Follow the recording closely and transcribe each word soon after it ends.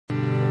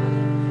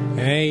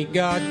Ain't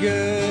God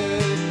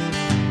good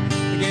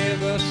to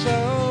give us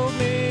so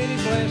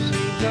many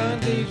blessings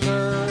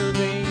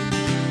undeserving?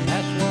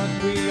 That's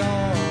what we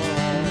are.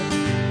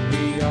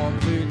 We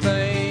ought to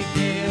thank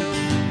Him,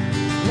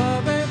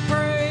 love and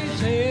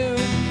praise Him.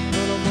 A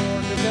little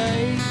more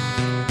today,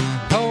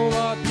 a whole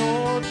lot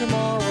more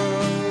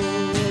tomorrow.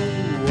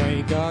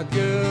 Ain't God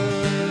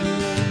good?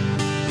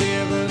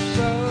 Give us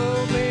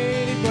so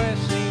many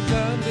blessings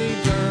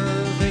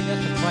undeserving.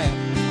 That's a clap.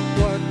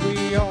 What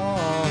we are.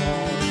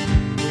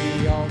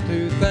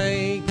 To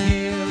thank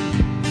Him,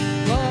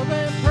 love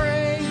and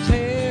praise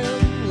Him.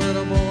 A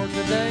little more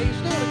today,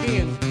 let's do it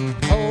again.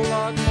 A whole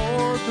lot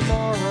more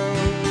tomorrow.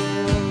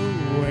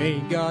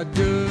 Ain't God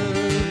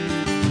good?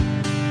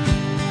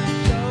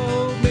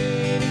 So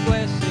many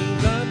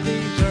blessings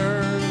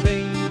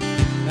undeserving.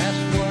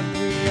 That's what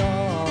we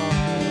are.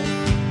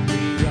 We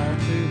ought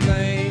to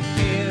thank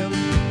Him,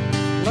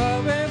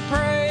 love and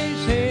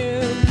praise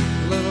Him.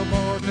 A little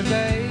more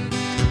today,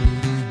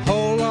 a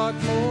whole lot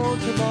more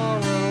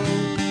tomorrow.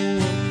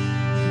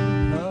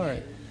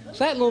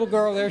 That little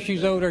girl there,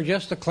 she's over there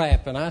just a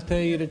clapping. I tell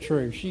you the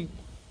truth.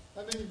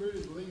 How many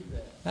really believe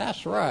that?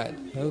 That's right.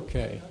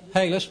 Okay.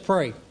 Hey, let's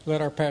pray.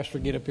 Let our pastor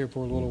get up here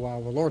for a little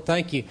while. Well, Lord,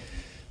 thank you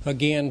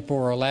again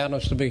for allowing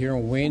us to be here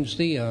on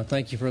Wednesday.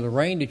 Thank you for the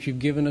rain that you've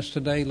given us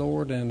today,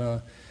 Lord.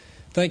 And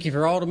thank you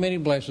for all the many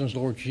blessings,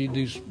 Lord, you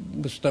do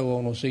bestow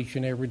on us each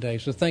and every day.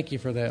 So thank you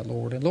for that,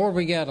 Lord. And Lord,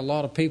 we got a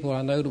lot of people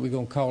I know that we're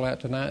going to call out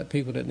tonight,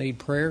 people that need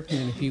prayer.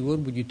 And if you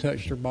would you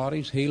touch their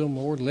bodies, heal them,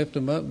 Lord, lift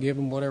them up, give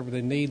them whatever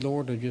they need,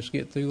 Lord, to just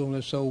get through on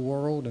this old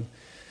world. And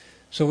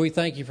so we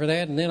thank you for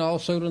that. And then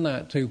also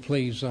tonight, too,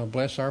 please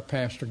bless our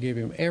pastor. Give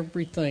him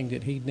everything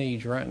that he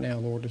needs right now,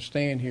 Lord, to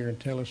stand here and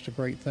tell us the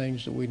great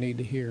things that we need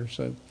to hear.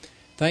 So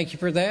thank you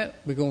for that.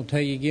 We're going to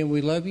tell you again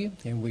we love you,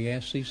 and we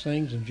ask these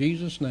things in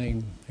Jesus'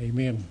 name.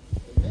 Amen.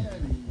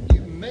 Amen.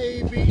 You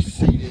may be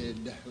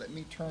seated. Let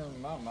me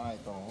turn my mic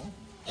on.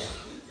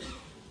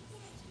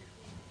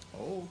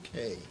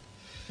 Okay.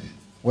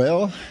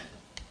 Well,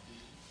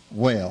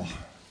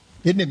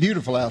 isn't it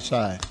beautiful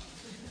outside?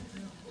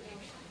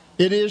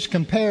 It is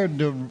compared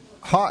to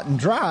hot and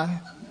dry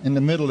in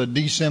the middle of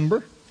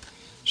December.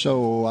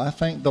 So I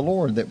thank the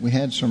Lord that we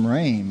had some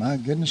rain. My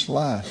goodness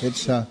alive.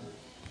 It's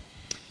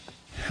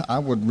I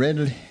was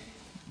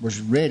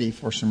ready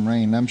for some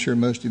rain. I'm sure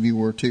most of you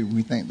were too.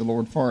 We thank the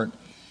Lord for it,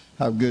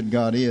 how good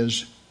God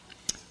is.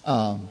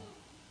 Have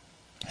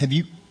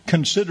you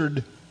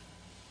considered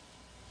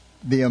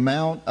the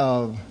amount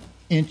of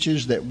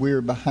inches that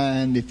we're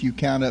behind if you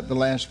count up the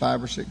last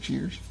 5 or 6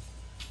 years?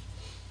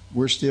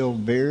 We're still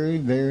very,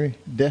 very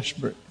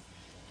desperate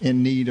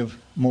in need of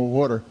more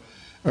water,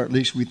 or at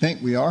least we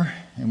think we are,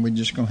 and we're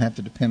just going to have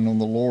to depend on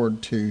the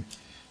Lord to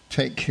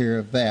take care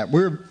of that.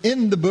 We're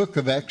in the book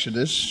of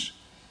Exodus,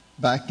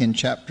 back in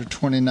chapter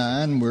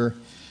 29. We're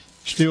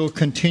still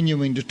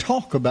continuing to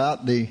talk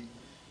about the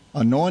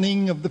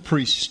anointing of the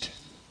priest.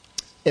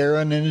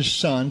 Aaron and his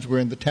sons were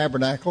in the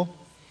tabernacle,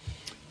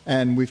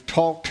 and we've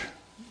talked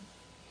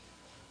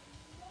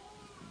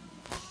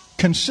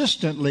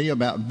consistently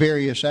about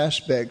various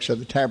aspects of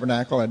the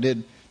tabernacle. I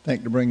did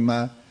think to bring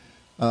my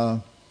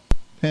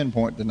pen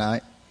point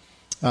tonight.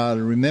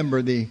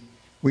 Remember,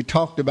 we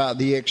talked about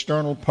the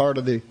external part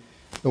of the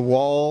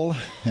wall,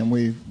 and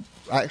we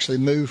actually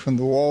moved from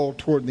the wall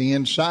toward the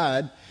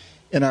inside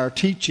in our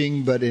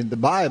teaching. But in the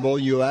Bible,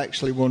 you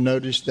actually will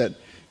notice that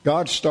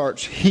God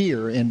starts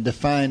here in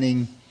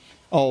defining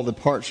all the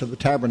parts of the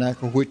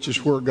tabernacle, which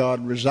is where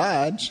God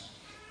resides,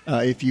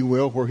 if you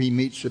will, where He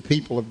meets the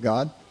people of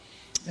God,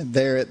 and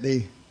there at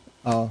the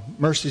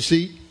mercy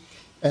seat,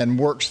 and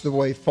works the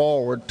way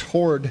forward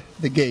toward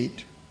the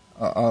gate,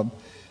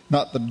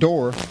 not the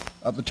door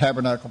of the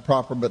tabernacle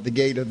proper, but the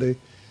gate of the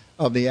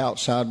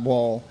outside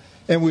wall.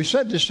 And we've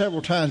said this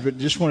several times, but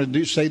just want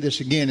to say this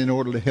again in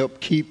order to help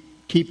keep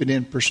it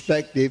in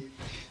perspective.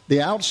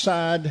 The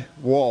outside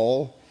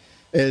wall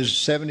is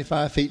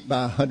 75 feet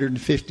by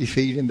 150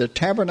 feet, and the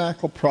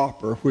tabernacle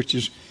proper, which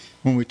is,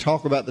 when we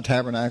talk about the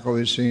tabernacle,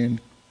 is in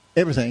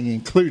everything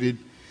included,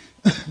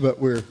 but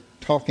we're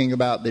talking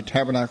about the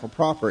tabernacle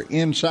proper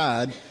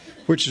inside,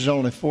 which is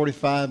only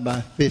 45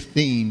 by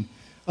 15,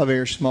 a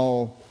very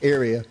small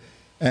area.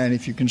 And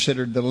if you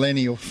considered the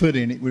lineal foot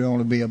in it, would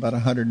only be about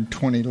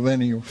 120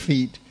 lineal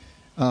feet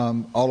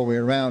all the way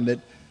around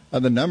it.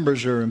 The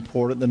numbers are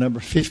important. The number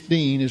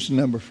 15 is the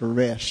number for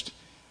rest.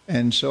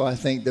 And so I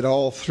think that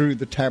all through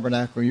the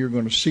tabernacle, you're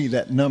going to see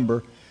that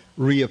number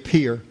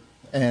reappear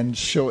and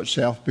show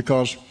itself,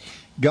 because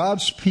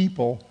God's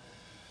people,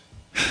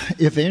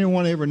 if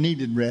anyone ever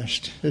needed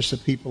rest, it's the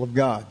people of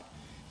God.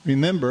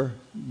 Remember,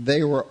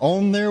 they were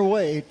on their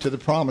way to the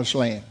promised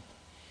land,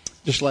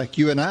 just like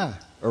you and I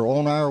are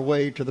on our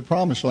way to the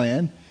promised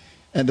land.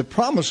 And the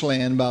promised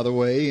land, by the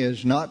way,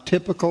 is not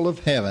typical of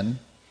heaven.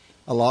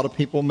 A lot of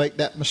people make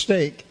that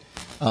mistake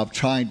of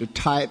trying to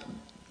type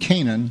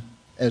Canaan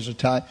as a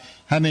type.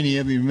 How many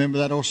of you remember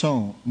that old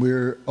song?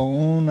 We're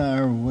on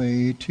our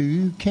way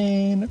to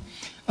Canaan.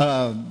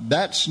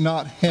 That's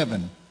not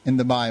heaven in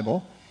the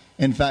Bible.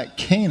 In fact,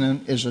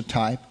 Canaan is a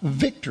type of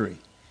victory,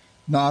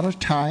 not a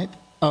type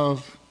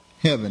of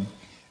heaven.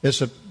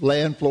 It's a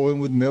land flowing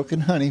with milk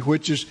and honey,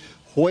 which is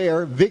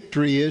where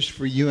victory is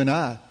for you and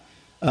I.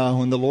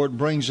 When the Lord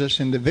brings us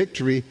into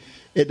victory,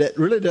 it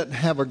really doesn't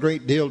have a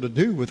great deal to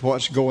do with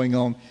what's going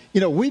on.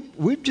 You know,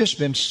 we've just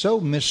been so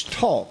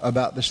mistaught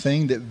about this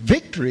thing that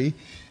victory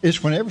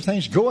is when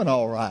everything's going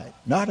all right.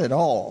 Not at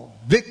all.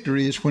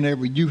 Victory is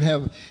whenever you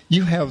have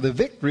the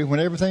victory when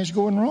everything's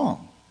going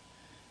wrong.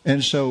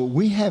 And so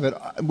we have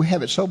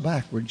it so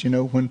backwards, you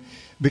know,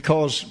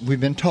 because we've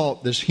been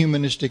taught this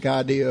humanistic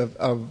idea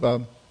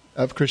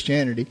of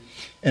Christianity.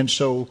 And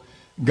so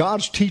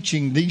God's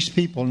teaching these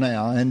people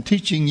now and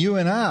teaching you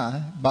and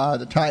I by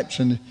the types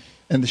and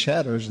the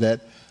shadows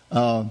that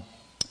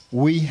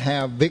we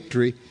have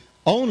victory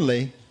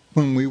only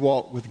when we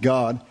walk with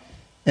God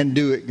and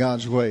do it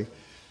God's way.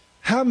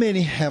 How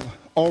many have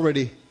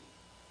already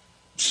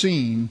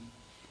seen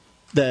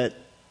that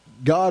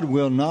God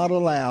will not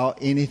allow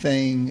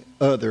anything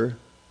other?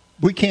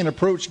 We can't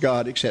approach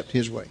God except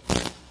His way.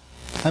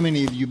 How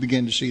many of you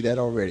begin to see that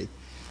already?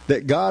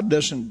 That God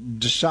doesn't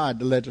decide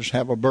to let us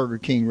have a Burger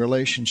King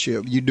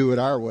relationship. You do it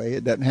our way.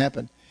 It doesn't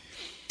happen.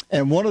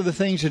 And one of the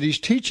things that He's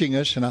teaching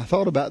us, and I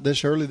thought about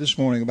this early this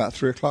morning, about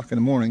 3 o'clock in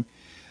the morning,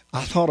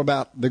 I thought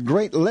about the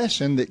great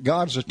lesson that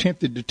God's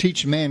attempted to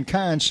teach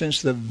mankind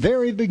since the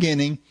very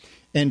beginning.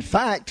 In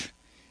fact,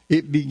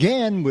 it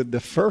began with the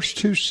first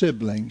two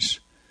siblings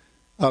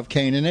of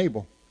Cain and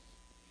Abel.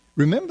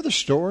 Remember the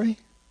story?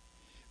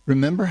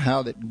 Remember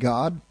how that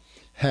God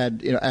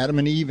had, you know, Adam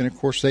and Eve, and of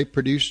course they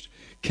produced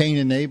Cain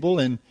and Abel,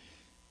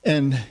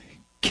 and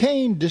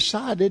Cain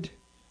decided,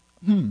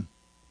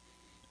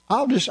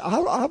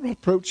 I'll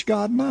approach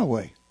God my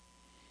way.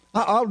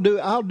 I'll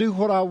do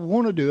what I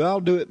want to do. I'll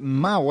do it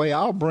my way.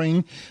 I'll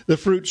bring the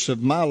fruits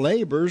of my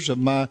labors, of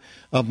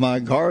my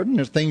garden,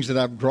 the things that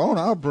I've grown.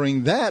 I'll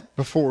bring that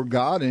before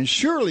God, and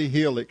surely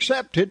He'll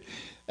accept it.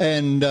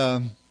 And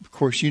of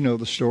course, you know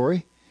the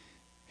story.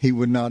 He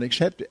would not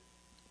accept it.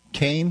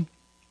 Cain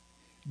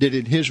did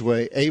it his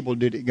way. Abel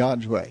did it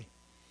God's way.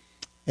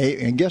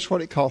 And guess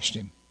what it cost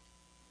him?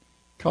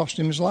 It cost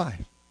him his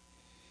life.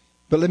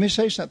 But let me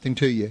say something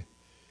to you.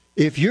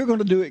 If you're going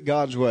to do it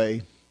God's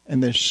way,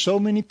 and there's so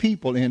many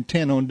people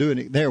intent on doing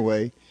it their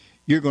way,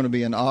 you're going to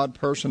be an odd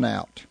person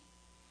out.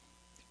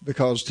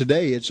 Because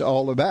today it's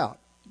all about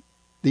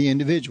the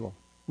individual.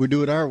 We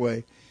do it our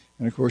way.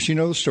 And of course, you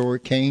know the story.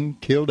 Cain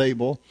killed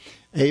Abel.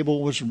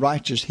 Abel was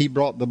righteous. He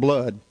brought the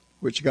blood,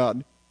 which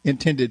God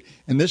intended.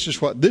 And this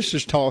is what this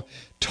has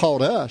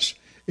taught us,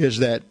 is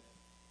that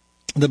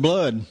the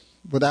blood,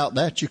 without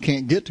that you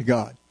can't get to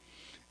God.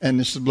 And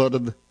this is the blood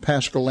of the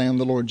Paschal Lamb,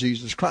 the Lord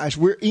Jesus Christ.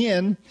 We're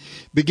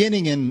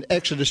beginning in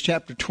Exodus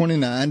chapter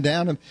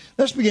 29,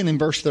 let's begin in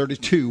verse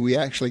 32. We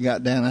actually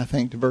got down, I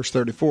think, to verse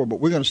 34, but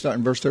we're going to start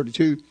in verse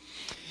 32,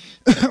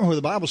 where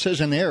the Bible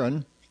says, "And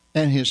Aaron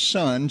and his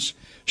sons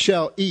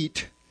shall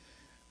eat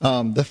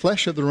the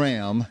flesh of the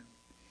ram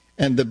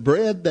and the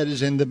bread that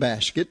is in the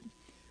basket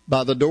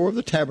by the door of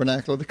the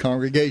tabernacle of the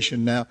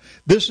congregation." Now,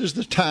 this is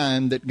the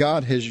time that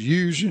God is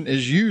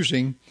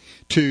using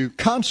to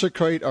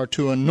consecrate or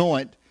to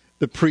anoint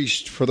the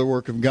priest for the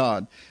work of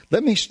God.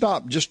 Let me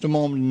stop just a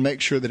moment and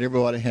make sure that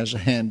everybody has a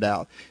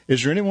handout.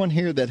 Is there anyone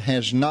here that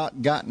has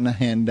not gotten a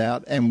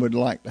handout and would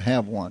like to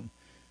have one?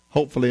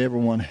 Hopefully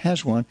everyone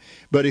has one.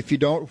 But if you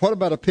don't, what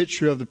about a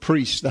picture of the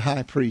priest, the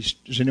high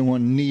priest? Does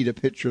anyone need a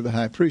picture of the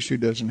high priest who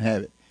doesn't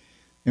have it?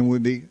 And we'll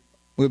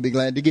be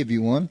glad to give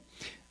you one.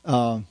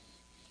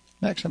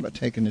 Max, how about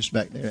taking this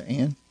back there,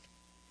 Ann?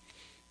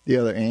 The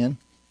other Ann.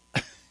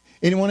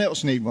 Anyone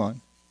else need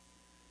one?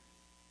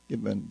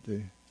 Give one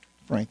to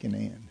Frank and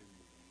Ann.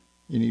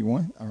 You need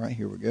one? All right,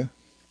 here we go.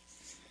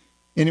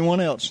 Anyone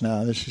else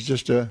now? This is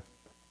just a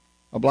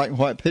black and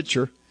white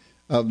picture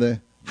of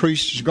the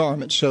priest's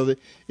garment, so that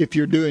if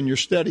you're doing your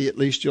study, at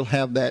least you'll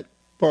have that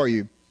for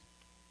you.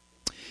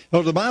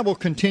 Well, the Bible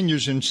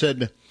continues and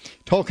said,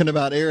 talking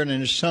about Aaron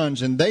and his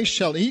sons, "And they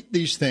shall eat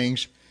these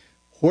things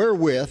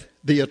wherewith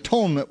the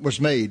atonement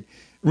was made."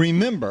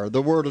 Remember,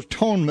 the word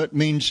atonement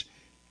means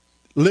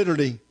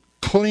literally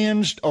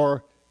cleansed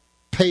or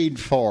paid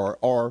for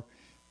or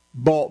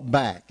bought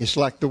back. It's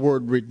like the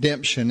word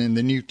redemption in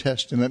the New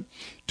Testament.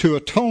 To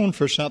atone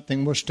for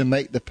something was to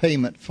make the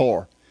payment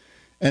for.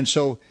 And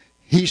so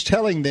he's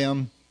telling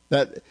them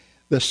that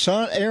the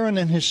son, Aaron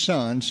and his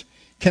sons,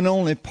 can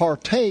only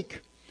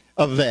partake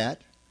of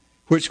that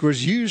which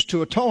was used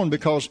to atone,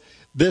 because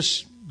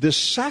this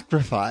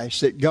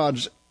sacrifice that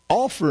God's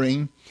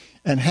offering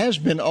and has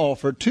been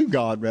offered to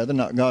God, rather,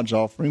 not God's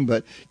offering,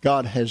 but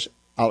God has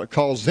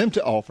calls them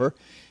to offer,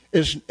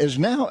 is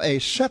now a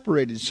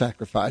separated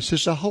sacrifice.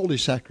 It's a holy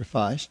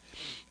sacrifice.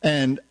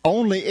 And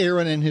only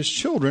Aaron and his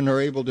children are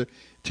able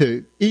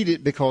to eat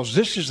it, because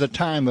this is the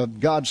time of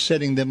God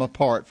setting them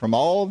apart from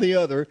all the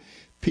other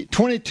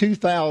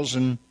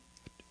 22,000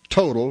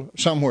 total,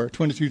 somewhere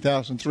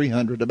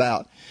 22,300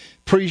 about,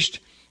 priests,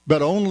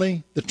 but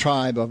only the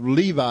tribe of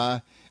Levi,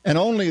 and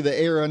only the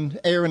Aaron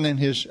and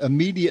his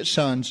immediate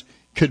sons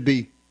could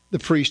be the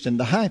priest and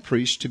the high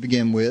priest to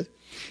begin with.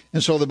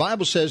 And so the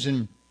Bible says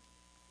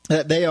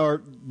that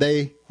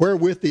they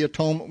wherewith the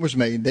atonement was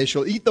made, they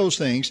shall eat those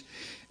things.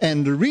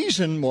 And the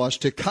reason was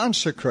to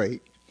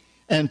consecrate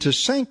and to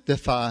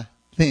sanctify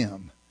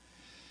them.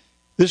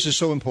 This is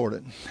so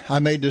important. I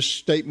made this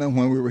statement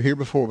when we were here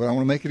before, but I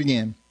want to make it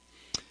again.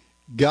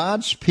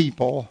 God's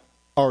people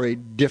are a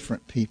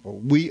different people.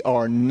 We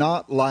are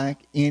not like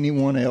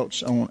anyone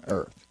else on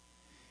earth.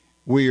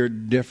 We are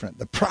different.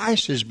 The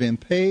price has been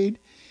paid,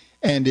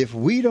 and if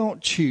we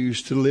don't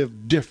choose to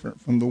live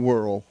different from the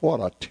world,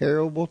 what a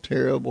terrible,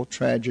 terrible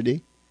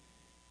tragedy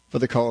for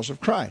the cause of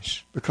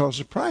Christ, because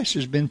the price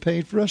has been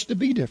paid for us to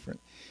be different.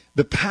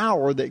 The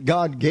power that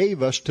God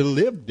gave us to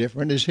live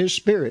different is His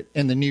Spirit.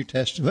 In the New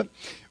Testament,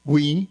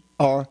 we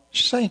are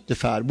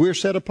sanctified. We're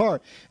set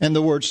apart. And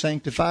the word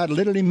sanctified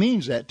literally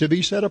means that, to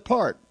be set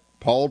apart.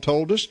 Paul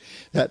told us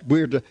that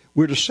we're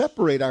to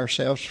separate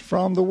ourselves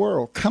from the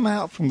world, come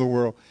out from the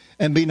world,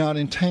 and be not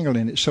entangled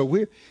in it. So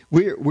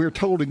we're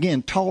told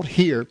again, taught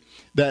here,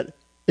 that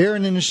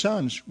Aaron and his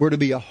sons were to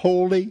be a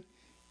holy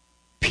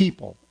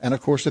people. And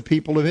of course, the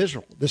people of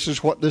Israel. This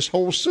is what this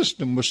whole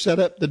system was set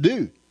up to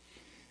do.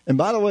 And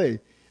by the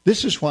way,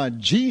 this is why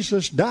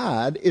Jesus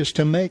died, is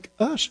to make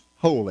us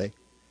holy.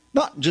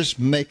 Not just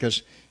make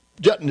us,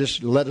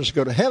 just let us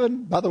go to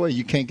heaven. By the way,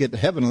 you can't get to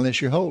heaven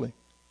unless you're holy.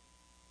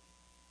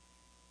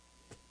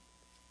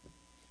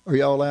 Are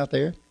y'all out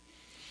there?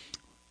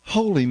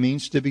 Holy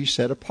means to be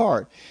set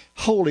apart.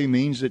 Holy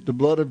means that the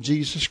blood of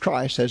Jesus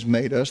Christ has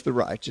made us the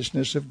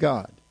righteousness of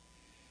God.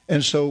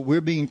 And so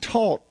we're being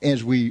taught,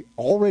 as we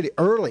already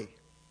early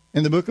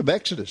in the book of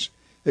Exodus,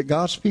 that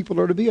God's people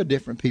are to be a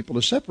different people,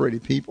 a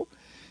separated people.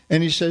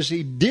 And He says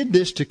He did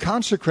this to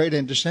consecrate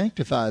and to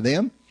sanctify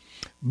them.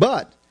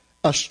 But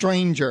a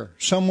stranger,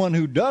 someone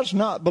who does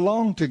not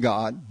belong to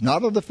God,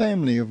 not of the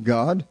family of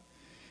God,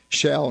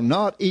 shall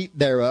not eat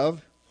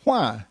thereof.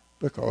 Why?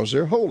 Because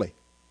they're holy.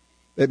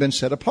 They've been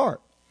set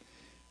apart.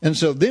 And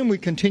so then we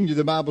continue,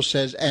 the Bible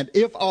says, and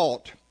if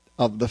aught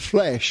of the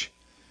flesh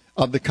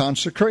of the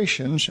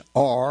consecrations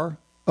or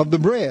of the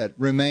bread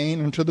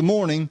remain unto the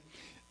morning,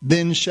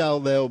 then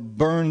shall thou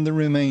burn the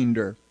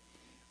remainder.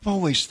 I've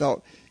always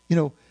thought,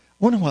 I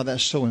wonder why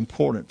that's so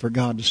important for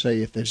God to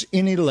say, if there's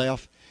any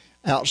left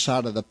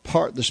outside of the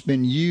part that's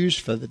been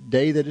used for the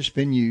day that it's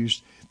been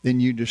used, then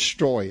you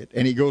destroy it.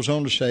 And He goes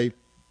on to say,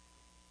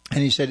 and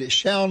He said, it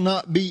shall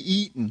not be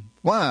eaten.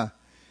 Why?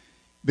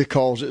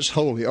 Because it's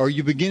holy. Are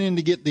you beginning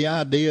to get the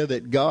idea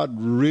that God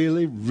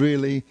really,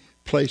 really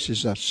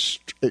places an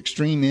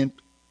extreme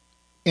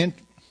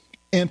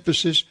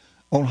emphasis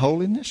on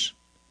holiness?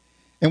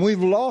 And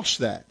we've lost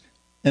that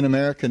in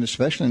America, and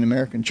especially in the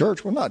American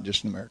church. Well, not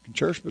just in the American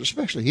church, but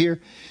especially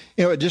here.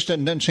 It just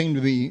doesn't seem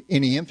to be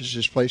any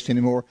emphasis placed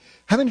anymore.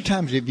 How many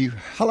times have you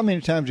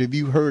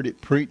heard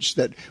it preached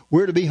that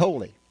we're to be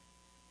holy?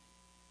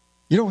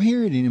 You don't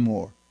hear it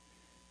anymore.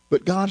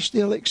 But God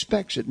still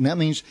expects it. And that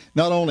means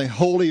not only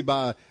holy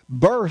by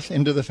birth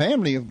into the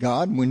family of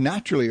God, and we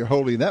naturally are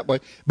holy that way,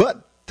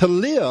 but to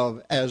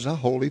live as a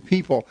holy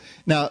people.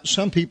 Now,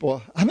 some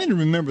people, I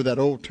remember that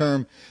old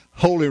term,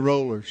 holy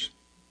rollers.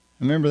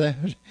 Remember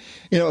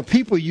that?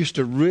 People used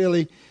to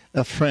really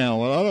frown.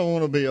 Well, I don't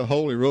want to be a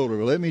holy roller.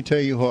 Well, let me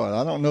tell you what.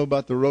 I don't know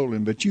about the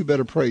rolling, but you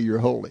better pray you're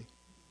holy.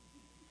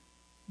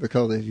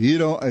 Because if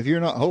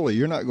you're not holy,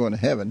 you're not going to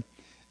heaven.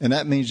 And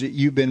that means that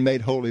you've been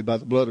made holy by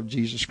the blood of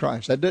Jesus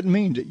Christ. That doesn't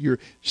mean that you're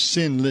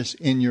sinless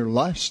in your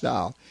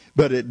lifestyle,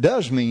 but it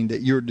does mean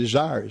that your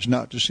desire is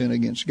not to sin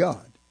against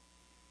God.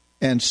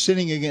 And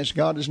sinning against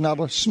God is not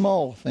a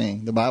small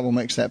thing. The Bible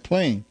makes that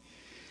plain.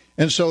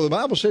 And so the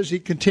Bible says, He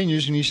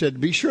continues, and He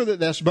said, be sure that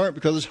that's burnt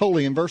because it's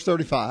holy, in verse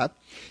 35.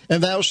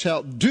 And thou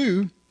shalt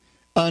do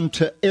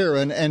unto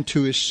Aaron and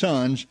to his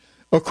sons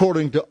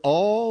according to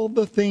all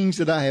the things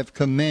that I have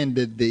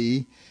commanded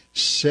thee.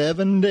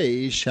 7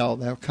 days shalt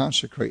thou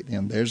consecrate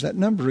them. There's that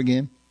number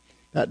again,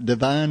 that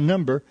divine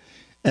number.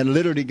 And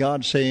literally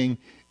God saying,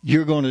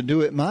 you're going to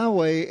do it my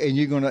way, and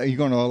you're going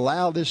to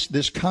allow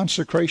this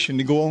consecration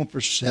to go on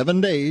for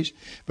 7 days,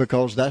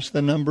 because that's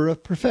the number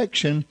of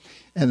perfection,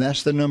 and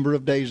that's the number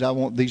of days I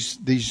want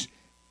these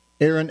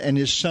Aaron and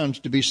his sons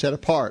to be set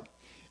apart.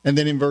 And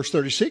then in verse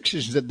 36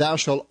 it says that thou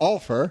shalt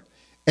offer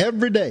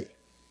every day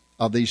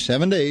of these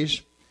 7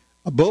 days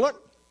a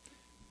bullock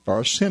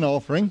for a sin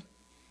offering.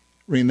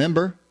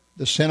 Remember,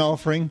 the sin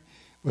offering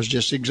was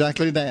just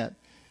exactly that.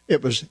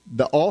 It was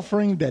the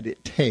offering that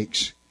it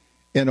takes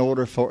in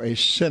order for a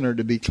sinner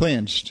to be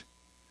cleansed.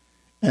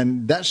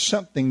 And that's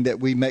something that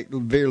we make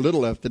very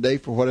little of today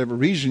for whatever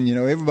reason.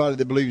 Everybody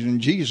that believes in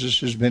Jesus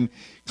has been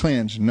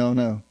cleansed.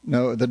 No.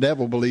 The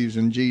devil believes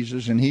in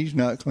Jesus and he's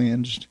not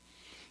cleansed.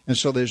 And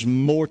so there's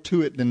more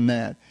to it than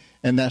that.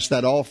 And that's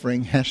that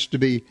offering has to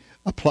be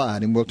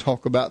applied. And we'll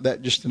talk about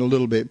that just in a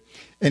little bit.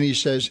 And he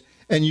says,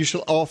 and you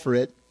shall offer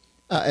it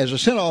as a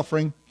sin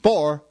offering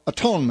for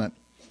atonement.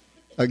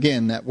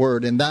 Again, that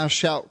word. And thou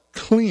shalt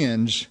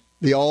cleanse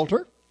the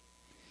altar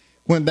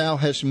when thou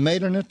hast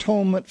made an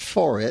atonement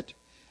for it,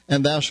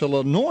 and thou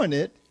shalt anoint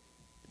it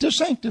to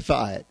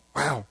sanctify it.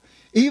 Wow.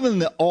 Even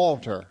the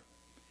altar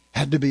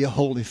had to be a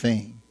holy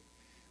thing.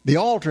 The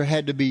altar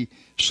had to be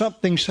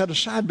something set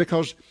aside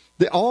because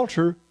the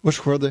altar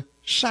was where the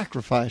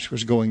sacrifice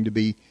was going to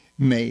be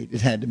made.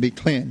 It had to be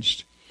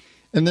cleansed.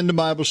 And then the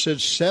Bible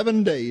says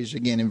 7 days,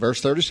 again in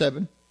verse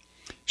 37,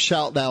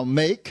 shalt thou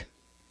make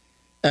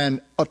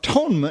an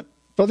atonement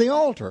for the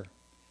altar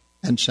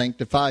and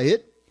sanctify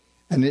it,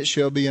 and it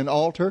shall be an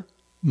altar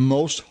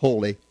most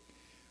holy.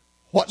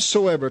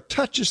 Whatsoever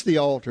touches the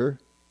altar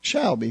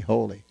shall be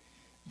holy.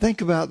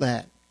 Think about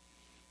that.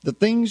 The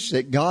things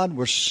that God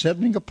was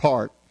setting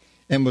apart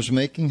and was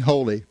making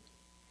holy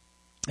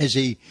as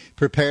he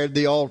prepared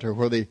the altar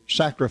where the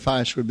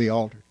sacrifice would be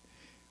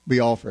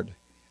offered,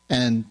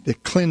 and the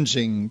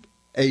cleansing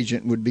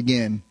agent would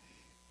begin.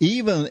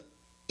 Even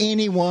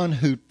anyone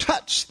who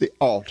touched the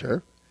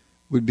altar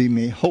would be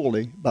made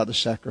holy by the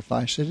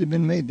sacrifice that had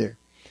been made there.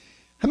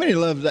 How many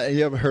love that?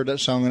 You ever heard that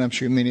song? And I'm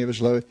sure many of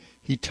us love it.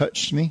 He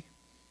touched me.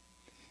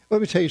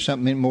 Let me tell you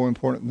something more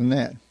important than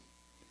that.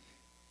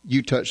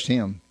 You touched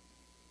him.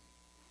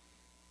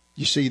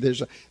 You see,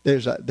 there's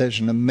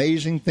an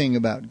amazing thing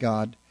about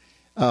God.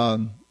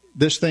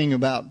 This thing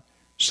about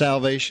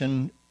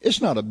salvation, it's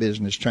not a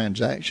business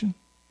transaction.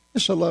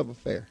 It's a love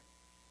affair.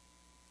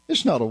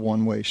 It's not a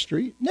one-way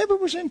street. Never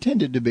was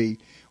intended to be.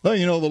 Well,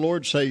 the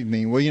Lord saved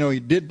me. Well, he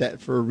did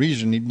that for a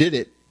reason. He did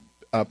it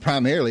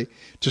primarily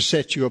to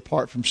set you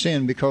apart from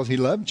sin because he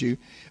loved you.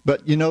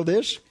 But you know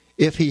this?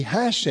 If he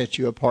has set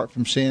you apart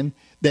from sin,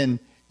 then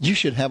you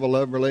should have a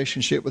love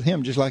relationship with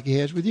him just like he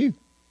has with you.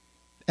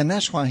 And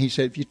that's why he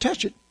said, if you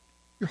touch it,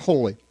 you're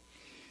holy.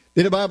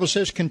 Then the Bible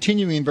says,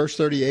 continuing in verse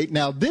 38,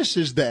 now this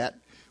is that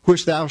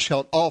which thou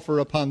shalt offer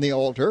upon the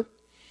altar,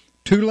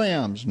 2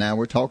 lambs. Now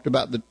we're talking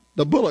about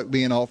the bullock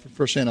being offered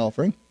for sin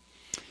offering.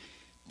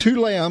 2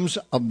 lambs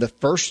of the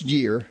first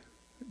year,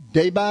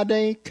 day by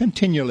day,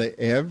 continually,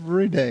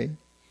 every day,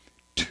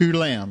 2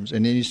 lambs.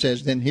 And then he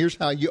says, then here's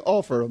how you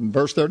offer them.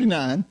 Verse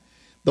 39,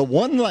 the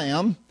 1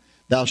 lamb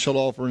thou shalt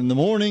offer in the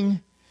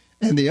morning,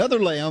 and the other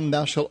lamb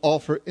thou shalt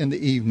offer in the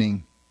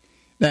evening.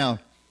 Now,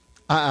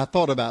 I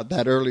thought about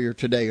that earlier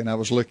today when I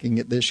was looking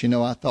at this.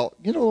 I thought,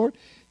 Lord,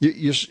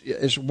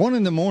 it's 1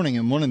 in the morning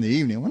and 1 in the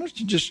evening. Why don't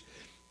you just,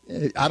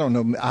 I don't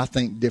know, I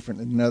think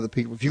differently than other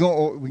people. If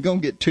we're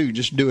going to get 2,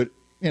 just do it,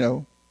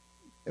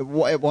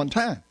 at one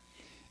time.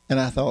 And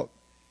I thought,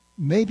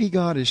 maybe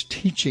God is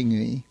teaching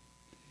me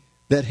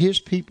that his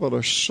people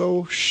are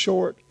so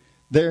short,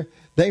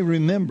 they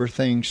remember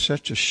things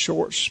such a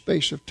short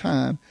space of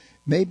time.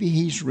 Maybe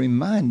he's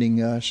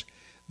reminding us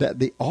that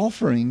the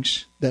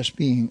offerings that's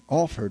being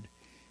offered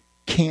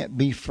can't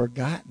be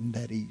forgotten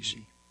that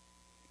easy.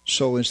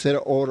 So instead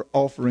of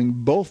offering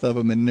both of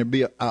them, and there'd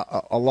be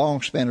a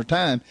long span of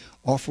time,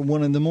 offer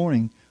 1 in the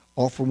morning,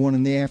 offer 1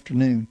 in the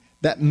afternoon.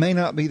 That may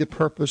not be the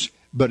purpose,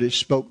 but it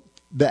spoke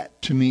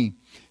that to me.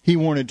 He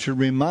wanted to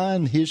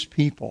remind his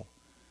people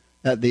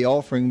that the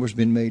offering was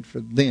being made for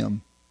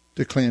them,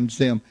 to cleanse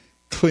them,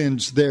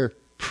 cleanse their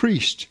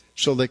priests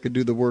so they could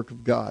do the work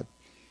of God.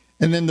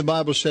 And then the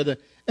Bible said,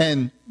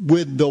 and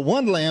with the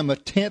 1 lamb, a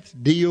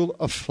 10th deal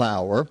of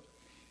flour,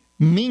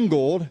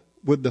 mingled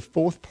with the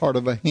 4th part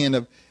of a hin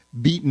of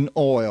beaten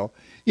oil.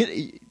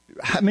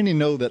 How many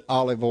know that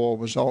olive oil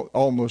was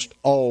almost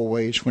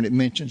always, when it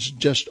mentions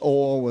just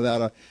oil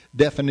without a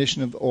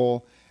definition of the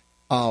oil,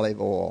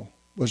 olive oil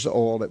was the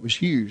oil that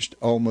was used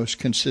almost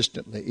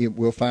consistently.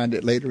 We'll find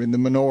it later in the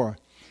menorah,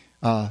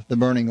 the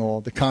burning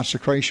oil, the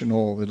consecration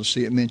oil. We'll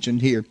see it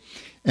mentioned here.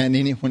 And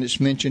when it's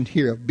mentioned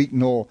here of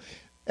beaten oil.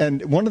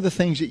 And one of the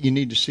things that you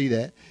need to see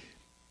that,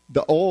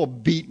 the oil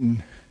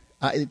beaten,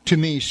 to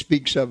me,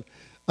 speaks of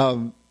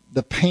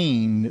the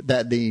pain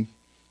that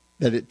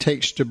it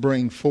takes to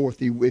bring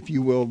forth, if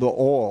you will, the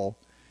oil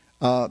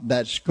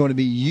that's going to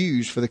be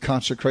used for the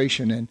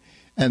consecration,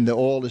 and the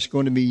oil that's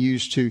going to be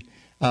used to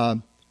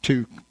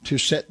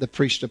set the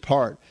priest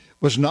apart,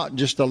 was not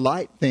just a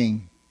light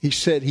thing. He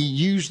said he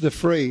used the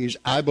phrase,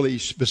 I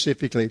believe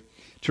specifically,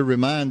 to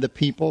remind the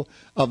people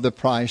of the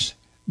price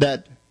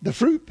that the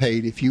fruit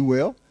paid, if you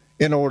will,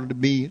 in order to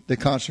be the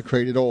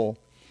consecrated oil.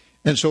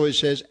 And so it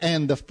says,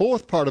 and the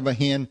 4th part of a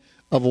hin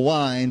of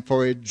wine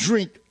for a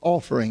drink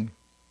offering.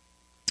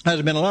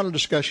 There's been a lot of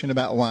discussion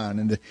about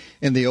wine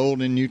in the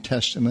Old and New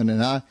Testament,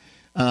 and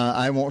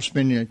I won't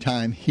spend any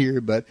time here,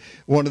 but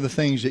one of the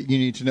things that you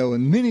need to know,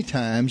 and many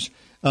times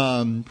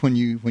when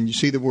you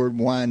see the word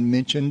wine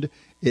mentioned,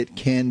 it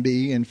can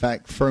be, in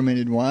fact,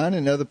 fermented wine.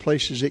 In other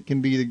places, it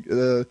can be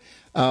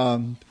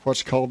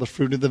what's called the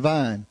fruit of the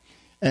vine.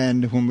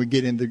 And when we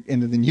get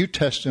into the New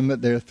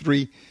Testament, there are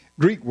 3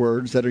 Greek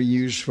words that are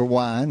used for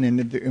wine,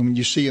 and when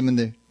you see them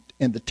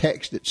in the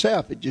text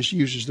itself, it just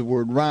uses the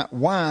word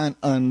wine,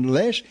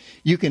 unless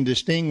you can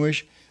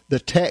distinguish the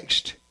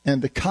text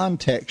and the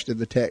context of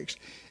the text.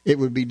 It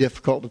would be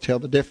difficult to tell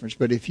the difference.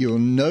 But if you'll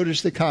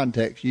notice the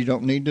context, you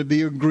don't need to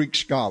be a Greek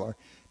scholar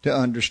to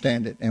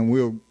understand it. And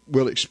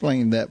we'll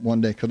explain that one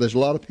day, because there's a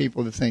lot of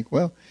people that think,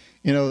 well,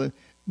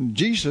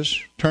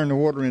 Jesus turned the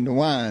water into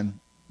wine.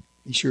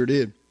 He sure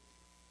did.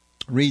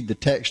 Read the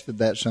text of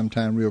that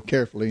sometime real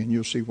carefully, and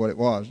you'll see what it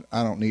was.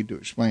 I don't need to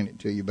explain it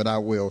to you, but I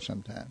will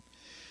sometime.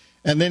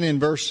 And then in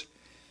verse,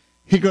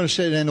 he's going to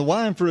say, and the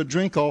wine for a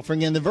drink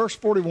offering. And in verse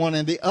 41,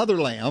 and the other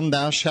lamb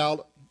thou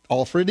shalt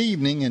offer at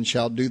evening, and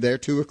shalt do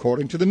thereto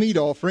according to the meat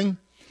offering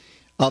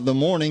of the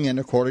morning and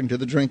according to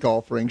the drink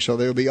offering. So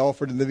they'll be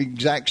offered in the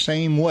exact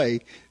same way,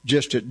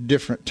 just at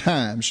different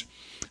times.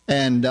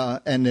 And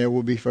there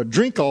will be for a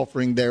drink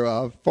offering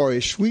thereof for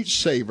a sweet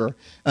savor,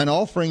 an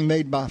offering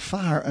made by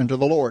fire unto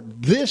the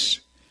Lord. This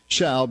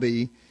shall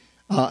be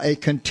a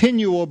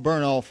continual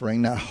burnt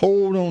offering. Now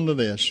hold on to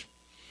this.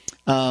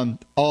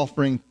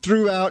 Offering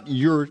throughout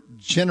your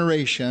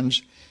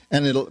generations,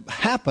 and it'll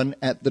happen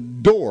at the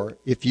door,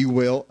 if you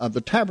will, of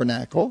the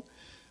tabernacle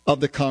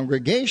of the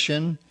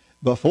congregation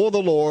before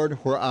the Lord,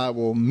 where I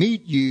will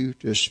meet you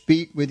to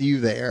speak with you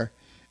there,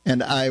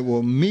 and I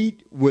will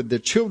meet with the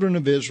children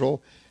of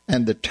Israel,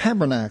 and the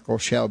tabernacle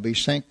shall be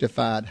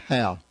sanctified.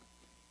 How?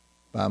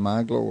 By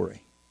my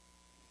glory.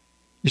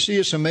 You see,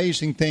 it's an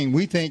amazing thing.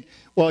 We think,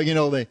 well, you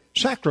know, the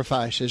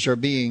sacrifices are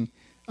being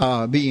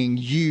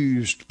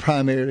used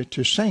primarily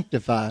to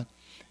sanctify,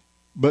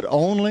 but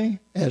only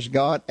as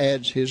God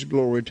adds His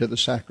glory to the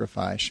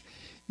sacrifice.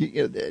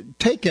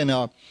 Taking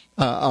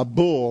a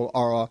bull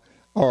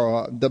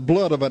or the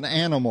blood of an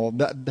animal,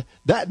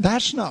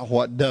 that's not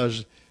what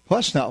does.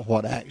 That's not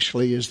what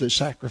actually is the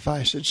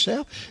sacrifice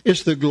itself.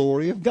 It's the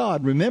glory of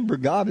God. Remember,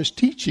 God is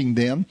teaching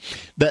them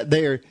that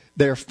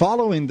they're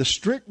following the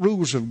strict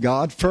rules of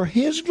God for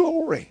His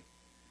glory.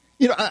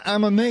 You know,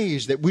 I'm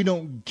amazed that we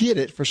don't get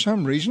it for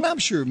some reason. I'm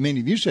sure many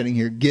of you sitting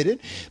here get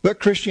it, but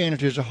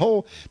Christianity as a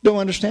whole don't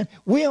understand.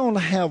 We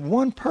only have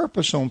one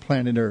purpose on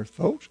planet Earth,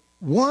 folks.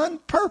 One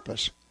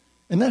purpose,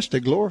 and that's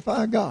to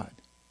glorify God.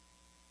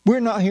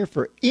 We're not here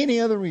for any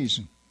other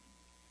reason.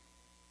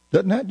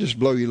 Doesn't that just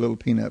blow your little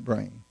peanut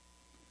brain?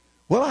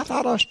 Well, I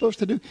thought I was supposed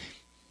to do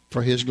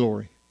for His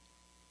glory.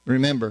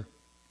 Remember,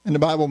 and the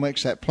Bible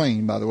makes that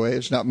plain, by the way.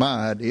 It's not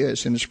my idea.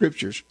 It's in the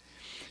Scriptures.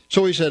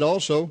 So He said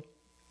also,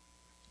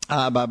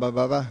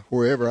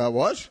 wherever I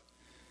was.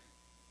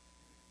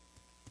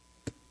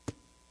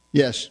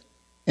 Yes,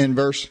 in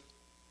verse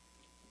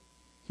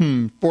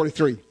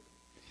 43.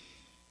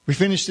 We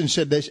finished and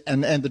said this,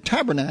 and the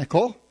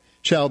tabernacle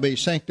shall be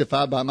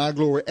sanctified by my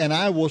glory, and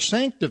I will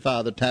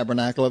sanctify the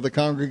tabernacle of the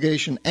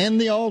congregation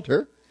and the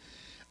altar.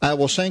 I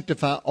will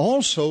sanctify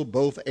also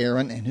both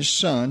Aaron and his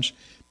sons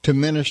to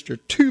minister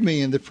to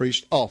me in the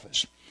priest's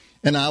office.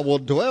 And I will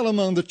dwell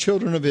among the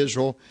children of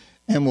Israel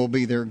and will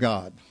be their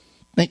God.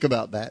 Think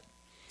about that.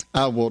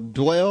 I will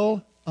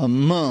dwell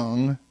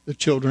among the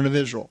children of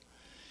Israel.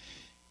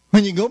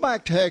 When you go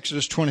back to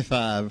Exodus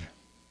 25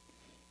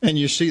 and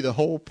you see the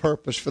whole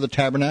purpose for the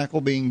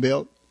tabernacle being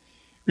built,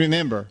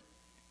 remember,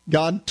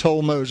 God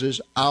told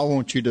Moses, I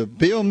want you to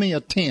build me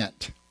a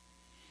tent.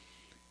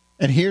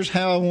 And here's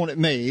how I want it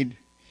made,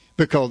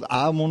 because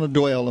I want to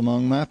dwell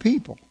among my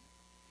people.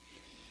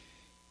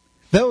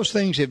 Those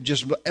things have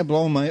just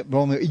blown me.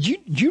 Do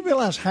you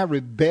realize how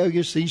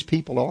rebellious these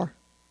people are?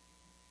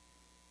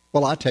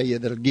 Well, I tell you,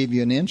 that'll give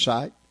you an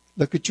insight.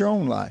 Look at your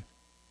own life.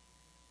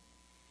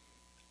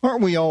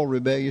 Aren't we all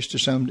rebellious to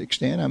some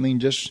extent? I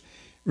mean,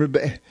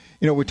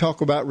 we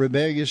talk about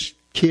rebellious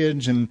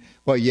kids, and,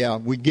 well, yeah,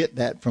 we get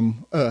that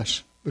from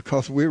us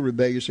because we're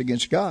rebellious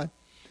against God.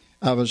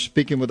 I was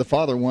speaking with a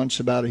father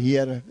once about it. He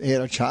had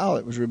a child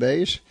that was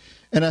rebellious.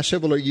 And I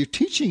said, well, are you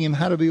teaching him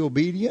how to be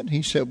obedient?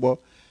 He said, well,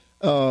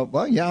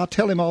 yeah, I'll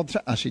tell him all the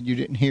time. I said, you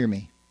didn't hear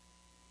me.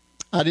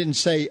 I didn't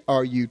say,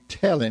 are you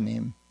telling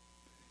him?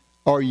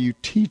 Are you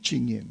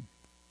teaching him?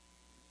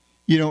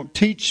 You don't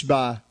teach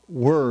by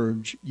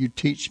words. You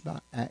teach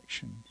by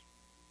actions.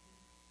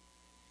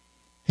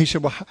 He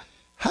said, well,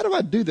 how do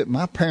I do that?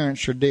 My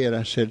parents are dead.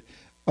 I said,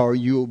 are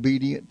you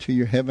obedient to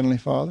your Heavenly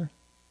Father?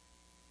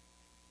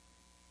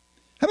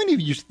 How many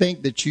of you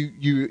think that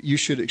you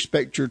should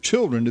expect your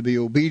children to be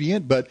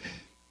obedient, but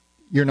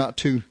you're not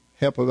too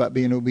helpful about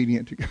being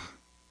obedient to God?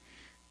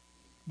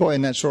 Boy,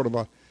 and that's sort of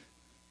a...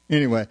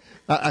 Anyway,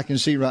 I can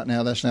see right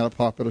now that's not a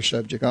popular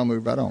subject. I'll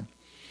move right on.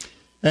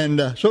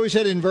 And so he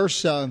said in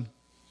verse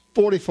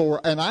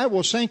 44, and I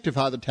will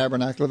sanctify the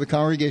tabernacle of the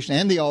congregation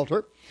and the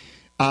altar.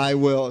 I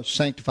will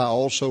sanctify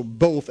also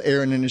both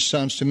Aaron and his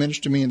sons to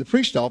minister to me in the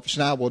priest's office,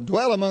 and I will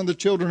dwell among the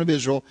children of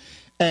Israel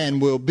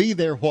and will be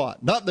their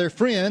what? Not their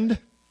friend.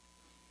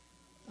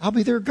 I'll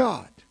be their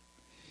God.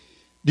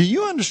 Do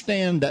you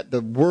understand that the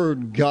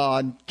word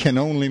God can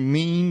only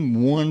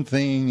mean one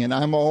thing? And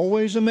I'm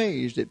always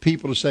amazed at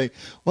people who say,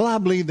 well, I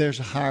believe there's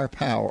a higher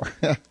power.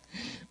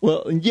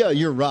 Well, yeah,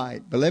 you're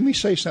right. But let me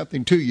say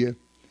something to you.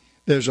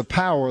 There's a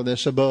power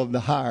that's above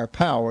the higher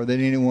power that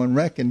anyone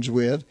reckons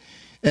with.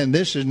 And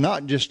this is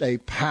not just a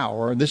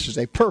power. This is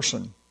a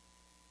person.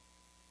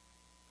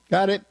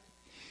 Got it?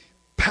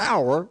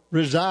 Power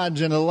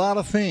resides in a lot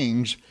of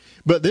things.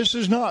 But this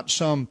is not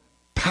some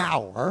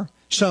power,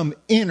 some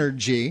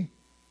energy.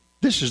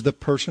 This is the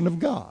person of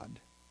God.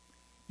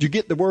 You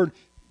get the word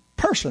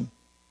person.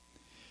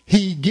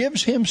 He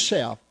gives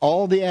himself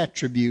all the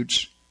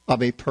attributes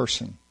of a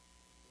person.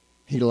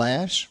 He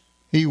laughs.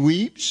 He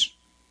weeps.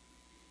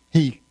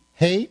 He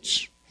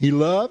hates. He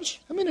loves.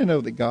 How many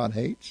know that God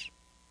hates?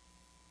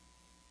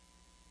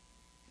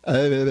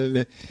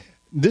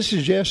 This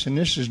is yes and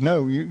this is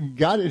no. You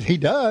got it. He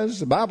does.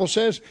 The Bible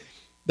says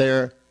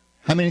there are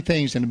how many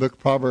things in the book of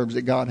Proverbs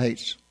that God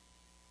hates?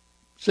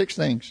 6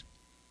 things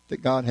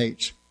that God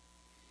hates.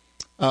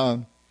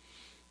 He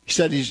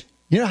said you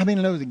know how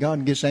many know that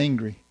God gets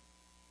angry? He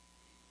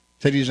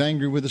said he's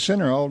angry with the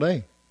sinner all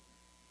day.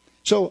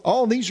 So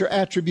all these are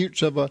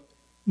attributes of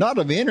not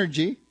of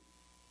energy,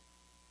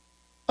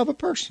 of a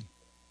person.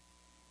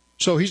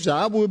 So he said,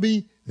 I will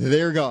be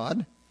their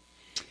God.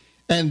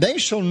 And they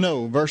shall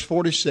know, verse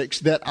 46,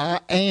 that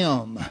I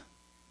am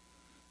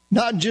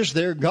not just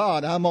their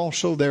God, I'm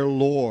also their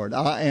Lord.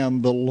 I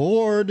am the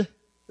Lord,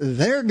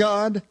 their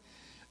God,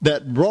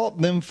 that brought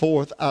them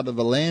forth out of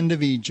the land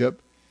of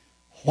Egypt.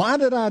 Why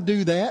did I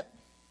do that?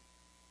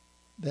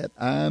 That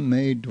I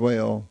may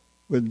dwell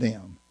with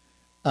them.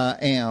 I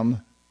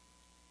am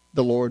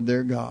the Lord,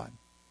 their God.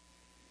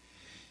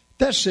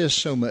 That says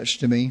so much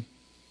to me.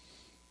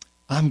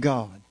 I'm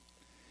God.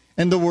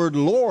 And the word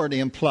Lord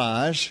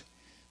implies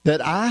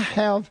that I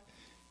have...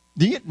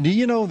 Do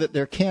you know that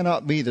there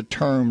cannot be the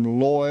term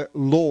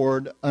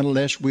Lord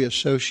unless we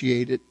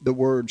associate the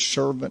word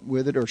servant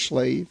with it or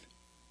slave?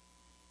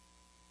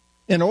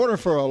 In order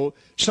for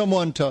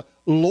someone to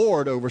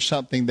lord over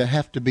something, there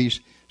have to be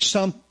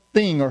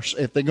something, or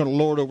if they're going to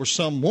lord over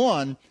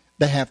someone,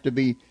 they have to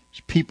be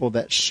people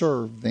that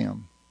serve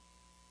them.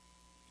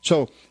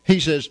 So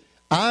he says,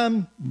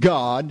 I'm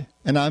God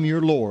and I'm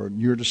your Lord.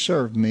 You're to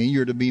serve me.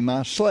 You're to be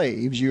my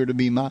slaves. You're to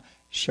be my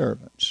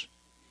servants.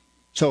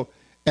 So,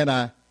 and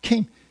I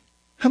came.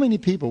 How many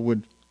people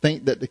would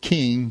think that the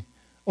king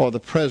or the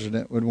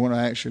president would want to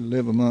actually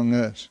live among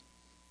us?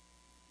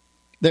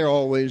 They're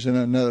always in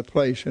another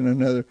place, in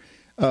another.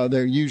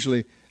 They're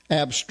usually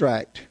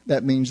abstract.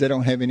 That means they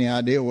don't have any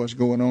idea what's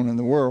going on in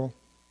the world.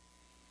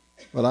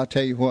 But I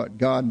tell you what,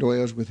 God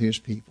dwells with his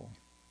people.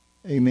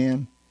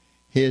 Amen.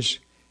 His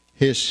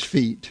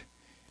feet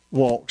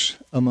walks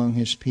among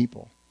his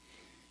people.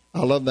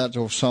 I love that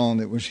old song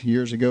that was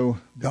years ago,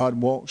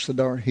 God walks the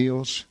dark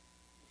hills.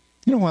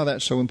 You know why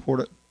that's so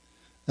important?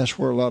 That's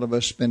where a lot of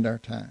us spend our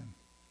time.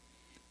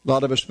 A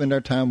lot of us spend our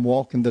time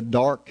walking the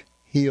dark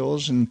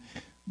hills and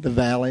the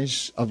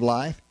valleys of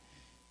life.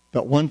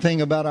 But one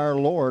thing about our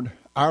Lord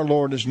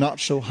is not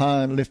so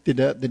high and lifted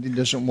up that he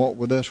doesn't walk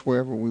with us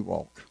wherever we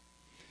walk.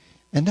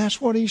 And that's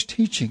what he's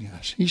teaching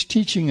us. He's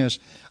teaching us,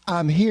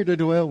 I'm here to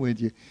dwell with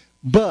you.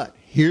 But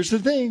here's the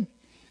thing.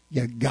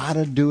 You got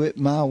to do it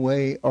my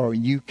way or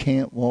you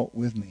can't walk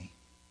with me.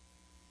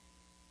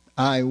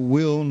 I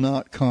will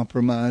not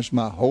compromise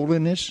my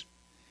holiness,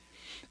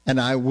 and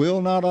I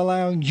will not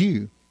allow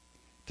you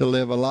to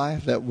live a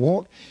life that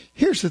won't.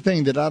 Here's the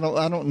thing that I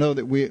don't know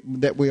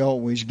that we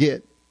always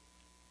get.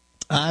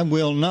 I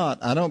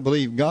don't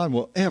believe God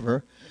will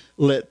ever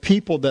let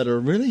people that are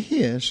really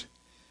his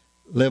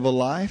live a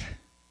life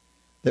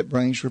that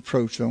brings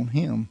reproach on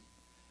him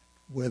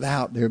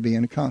without there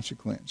being a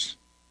consequence.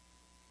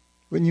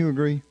 Wouldn't you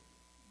agree?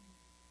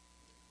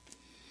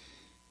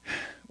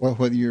 Well,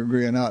 whether you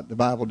agree or not, the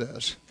Bible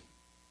does.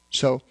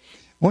 So I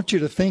want you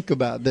to think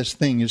about this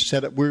thing is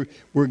set up. We're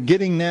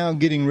getting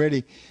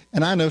ready.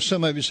 And I know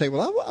some of you say,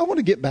 well, I want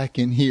to get back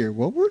in here.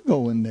 Well, we're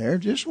going there.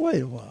 Just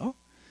wait a while.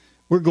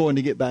 We're going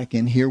to get back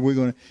in here.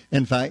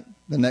 In fact,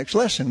 the next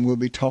lesson we'll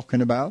be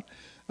talking about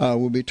the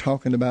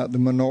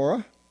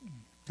menorah,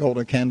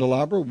 golden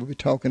candelabra. We'll be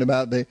talking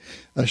about the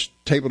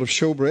table of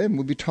showbread. And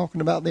we'll be talking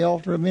about the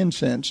altar of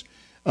incense,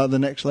 the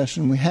next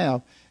lesson we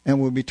have. And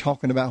we'll be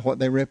talking about what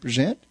they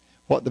represent.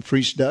 What the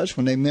priest does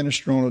when they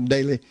minister on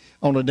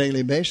a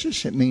daily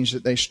basis. It means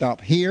that they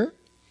stop here.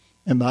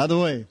 And by the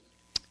way,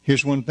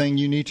 here's one thing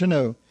you need to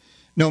know.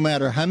 No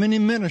matter how many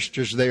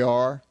ministers there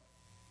are,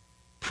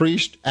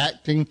 priests,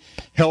 acting,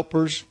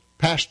 helpers,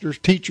 pastors,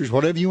 teachers,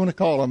 whatever you want to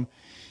call them,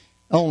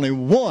 only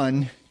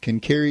one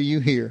can carry you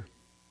here.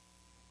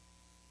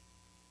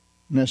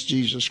 And that's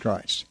Jesus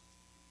Christ.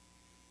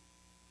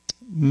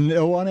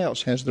 No one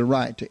else has the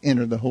right to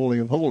enter the Holy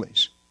of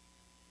Holies.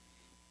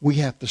 We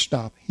have to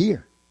stop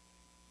here.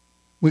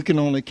 We can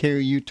only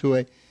carry you to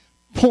a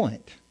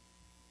point,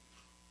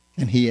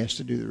 and he has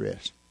to do the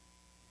rest.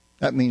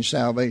 That means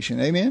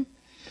salvation. Amen?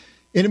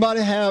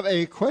 Anybody have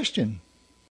a question?